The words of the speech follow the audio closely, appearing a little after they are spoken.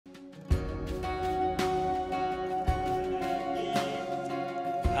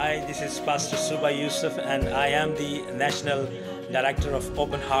Hi, this is Pastor Suba Yusuf, and I am the National Director of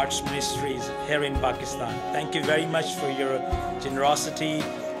Open Hearts Ministries here in Pakistan. Thank you very much for your generosity.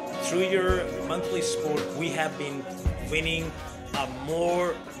 Through your monthly support, we have been winning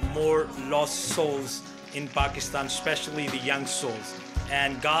more lost souls in Pakistan, especially the young souls.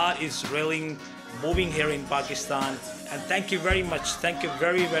 And God is really moving here in Pakistan. And thank you very much. Thank you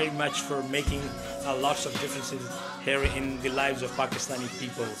very much for making lots of differences here in the lives of Pakistani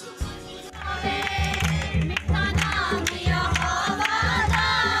people.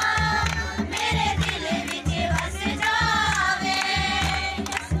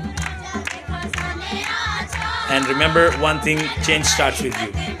 And remember one thing, change starts with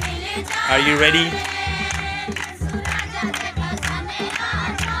you. Are you ready?